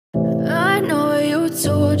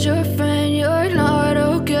told your friend you're not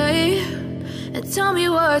okay? And tell me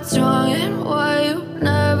what's wrong and why you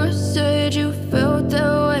never said you felt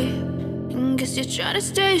that way. And guess you're trying to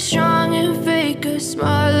stay strong and fake a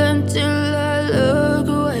smile until I look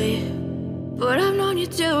away. But I've known you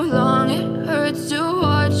too long, it hurts to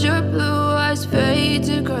watch your blue eyes fade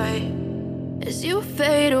to gray as you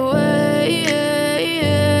fade away,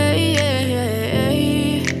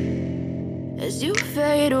 as you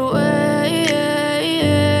fade away.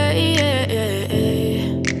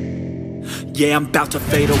 Yeah, I'm about to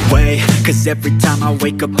fade away, cause every time I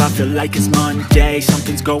wake up I feel like it's Monday.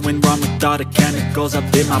 Something's going wrong with all the chemicals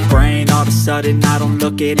up in my brain. All of a sudden I don't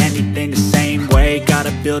look at anything the same way.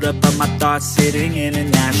 Gotta build up of my thoughts sitting in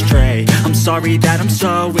an ashtray. I'm sorry that I'm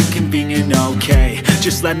so inconvenient, okay?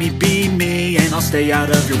 Just let me be me and I'll stay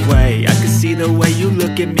out of your way. I can see the way you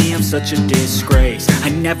look at me, I'm such a disgrace. I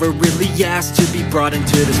never really asked to be brought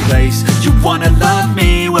into this place. You wanna love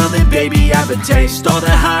me? Well then baby have a taste. All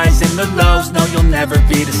the highs and the lows, no you'll never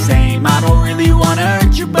be the same. I don't really wanna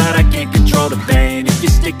hurt you but I can't control the pain. If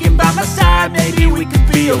you're sticking by my side, maybe we could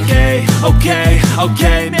be okay.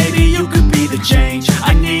 Okay, maybe you could be the change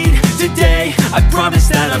I need today. I promise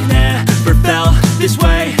that I've never felt this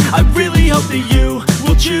way. I really hope that you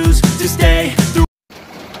will choose to stay through.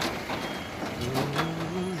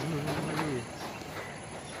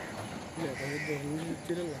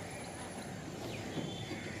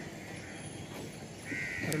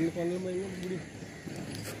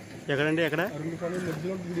 ఎక్కడండి ఎక్కడ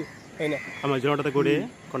ఆ మధ్యలో ఉంటుంది గుడి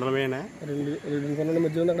కొండల మీద రెండు కొండల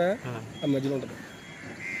మధ్య ఉంది అక్కడ ఆ మధ్యలో ఉంటుంది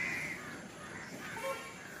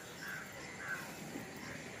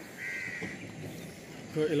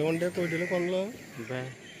ఇలా ఉంటే కోటిలో కొండలు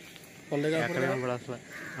కొండ కనపడదు అసలు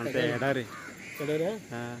అంతే ఎడారి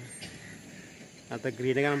అంత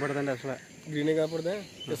గ్రీన్ కనపడదండి అసలు గ్రీనే కనపడదా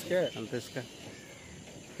ఇసుక అంత ఇసుక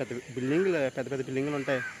పెద్ద బిల్డింగ్లు పెద్ద పెద్ద బిల్డింగ్లు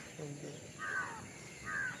ఉంటాయి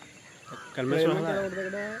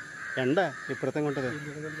ఎండ విపరీతంగా ఉంటుంది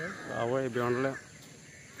బాబోయ్ ఉండలేం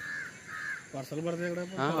వర్షాలు పడతాయి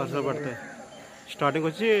వర్షాలు పడతాయి స్టార్టింగ్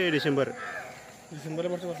వచ్చి డిసెంబర్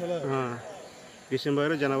వర్షాలు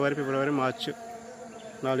డిసెంబర్ జనవరి ఫిబ్రవరి మార్చ్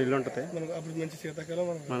 4 ఇల్లు ఉంటుంది అప్పుడు మంచి శీతాకాలం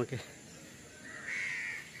మనకి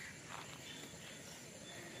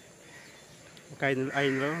ఒక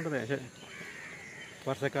 5 నెలలు ఉంటుంది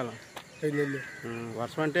వర్షాకాలం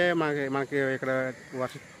వర్షం అంటే మనకి ఇక్కడ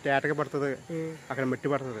వర్షం తేటగా పడుతుంది అక్కడ మట్టి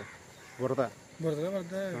పడుతుంది బురద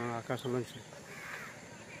ఆకాశం నుంచి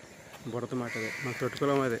బురద మాట అది మనకు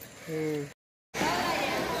తొట్టుకోలేం అది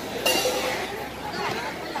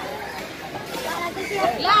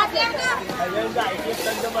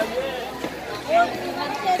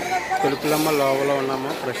తెలుపులమ్మ లోవలో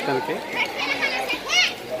ఉన్నాము ప్రస్తుతానికి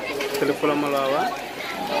తెలుపులమ్మ లోవ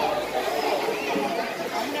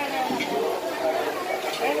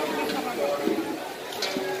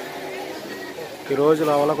ఈరోజు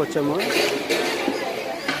లోవలోకి వచ్చాము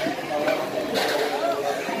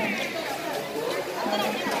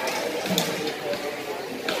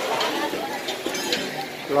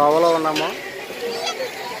లోవలో ఉన్నాము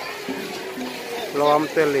లోవమ్మ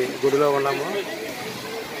తల్లి గుడిలో ఉన్నాము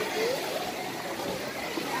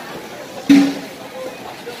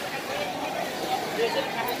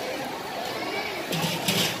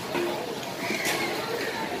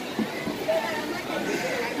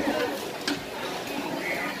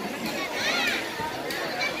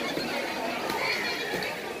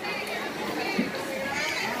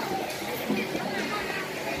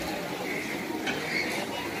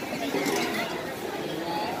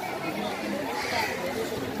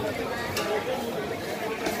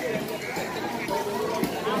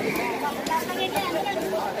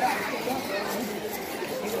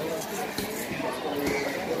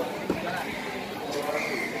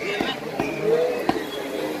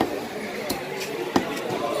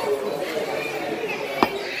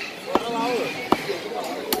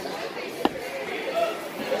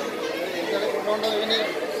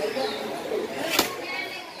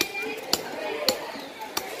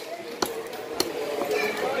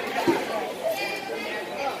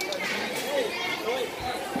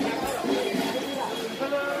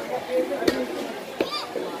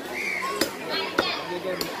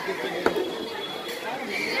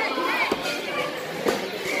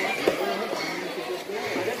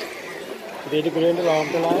దేని గురించి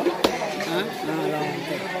లోపల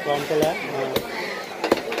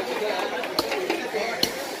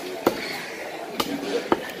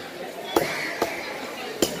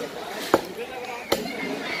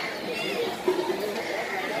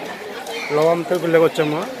లోవంతో గుళ్ళకి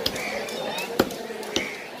వచ్చాము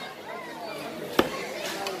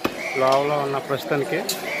లోపల ఉన్న ప్రస్తుతానికి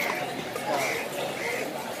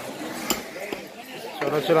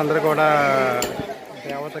చూడవచ్చు. అందరూ కూడా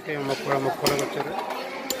దేవతకి మొక్కులకు వచ్చారు.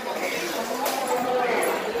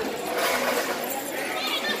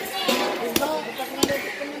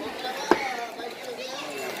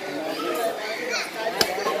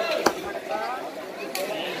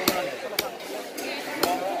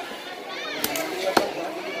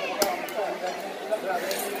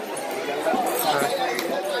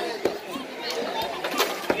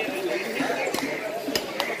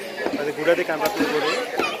 అది గుడి అది కనపడుతుంది. గుడి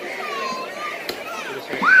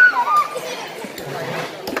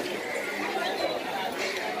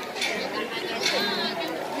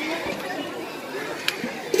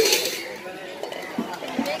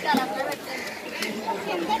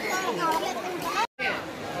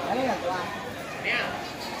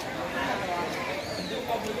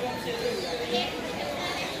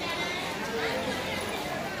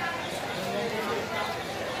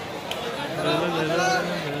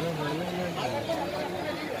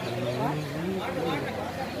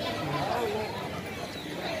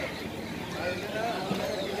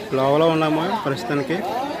లోవలో ఉన్నాము ప్రస్తుతానికి.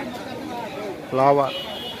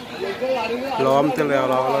 లోవం తెలియదు.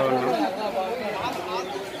 లోవలో ఉన్నాం.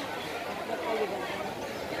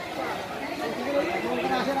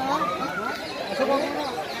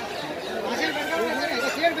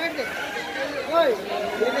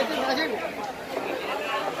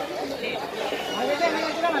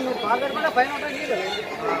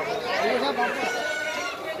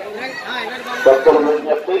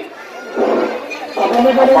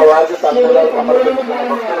 అమ్మవారికి తల్లిగా సమర్పించిన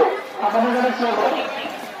భక్తులు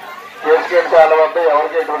చేసుకేటాల వద్ద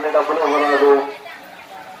ఎవరికి ఎటువంటి డబ్బులు ఇవ్వలేదు.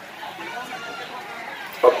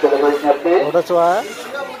 భక్తుల విజ్ఞప్తి,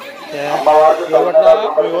 అమ్మవారికి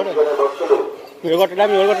భక్తులు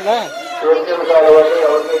చేసుకేటాల వద్ద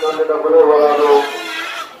ఎవరికి ఎటువంటి డబ్బులు ఇవ్వలేదు.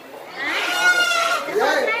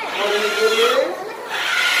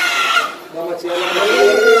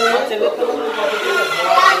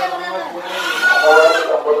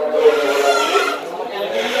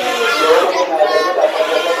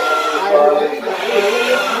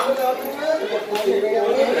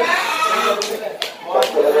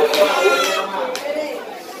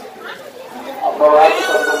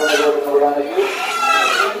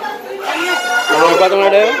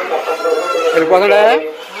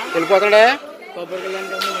 వెళ్ళిపోతాడా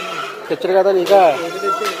తెచ్చాడు కదా.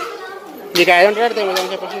 నీకు ఆయన ఉంటాడు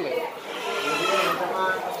చెప్పండి.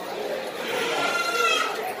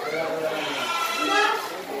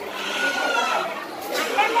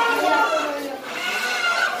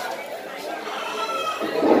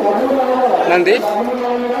 నంది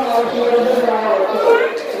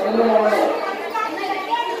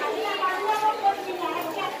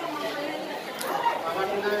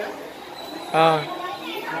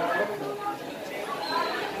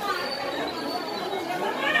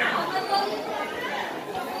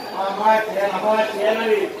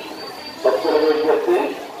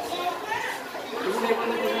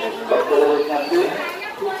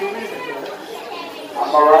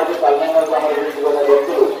అమ్మవారికి తల్లిగా సమర్పించుకున్న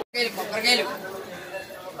భక్తులు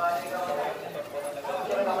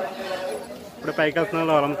ఇప్పుడు పైకి వెళ్తున్నాం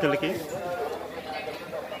లోలమ్మ తల్లికి.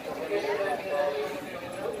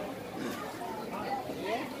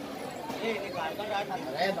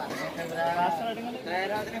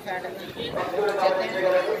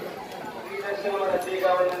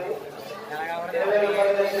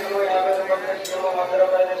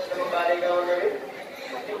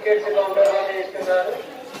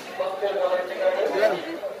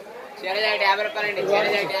 చీరజాటి 50 రూపాయలండి.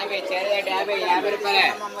 చీరజాటి 50 రూపాయలే.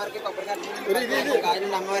 అమ్మవారికి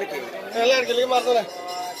కొబ్బరికాయలు అమ్మవారికి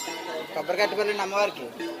కొబ్బరికాయ పల్లండి. అమ్మవారికి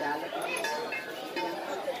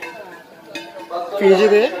ఫీజు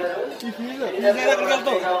ఇది.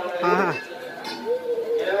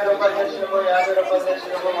 20 రూపాయల దర్శనము, 50 రూపాయల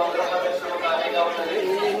దర్శనము, మంత్రమ దర్శనము ఖాళీగా ఉన్నది.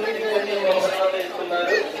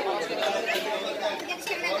 ఇస్తున్నారు.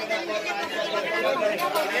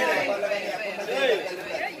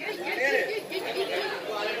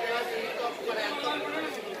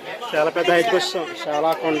 చాలా పెద్ద హైట్కి వస్తాం. చాలా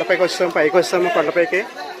కొండపైకి వస్తాం. పైకి వస్తాము కొండపైకి.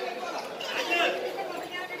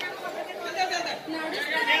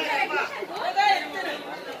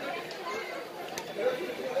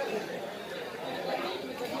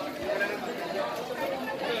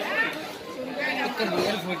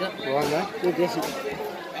 బాగుందా?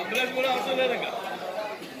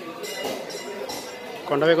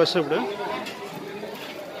 కొండపైకి వస్తాం ఇప్పుడు.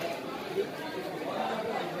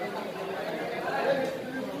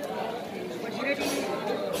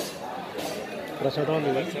 ప్రసాదం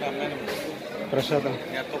ఉంది. ప్రసాదం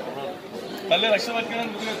తల్లి రక్షణ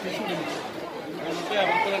తీసుకుంటుంది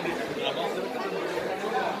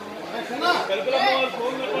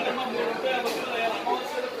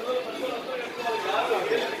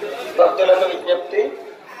భక్తులకు విజ్ఞప్తి,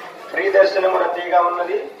 ఫ్రీ దర్శనము రద్దీగా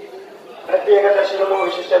ఉన్నది. ప్రత్యేక దర్శనము,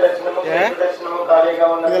 విశిష్ట దర్శనము, దర్శనము ఖాళీగా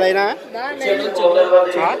ఉన్నది.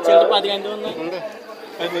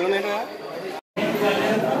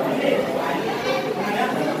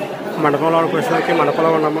 మండపంలో ప్రశ్నకి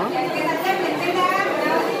మండపంలో ఉన్నామా?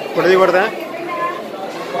 కొడిది కొడదా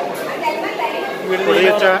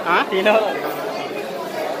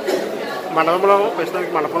మండపంలో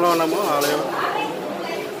ప్రశ్నకి మండపంలో ఉన్నాము. ఆలయం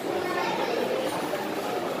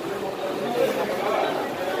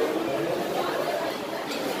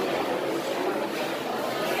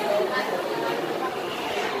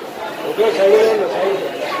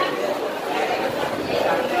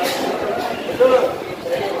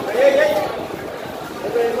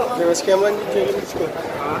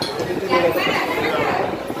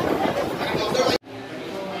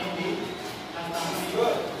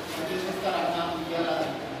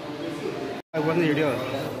వీడియో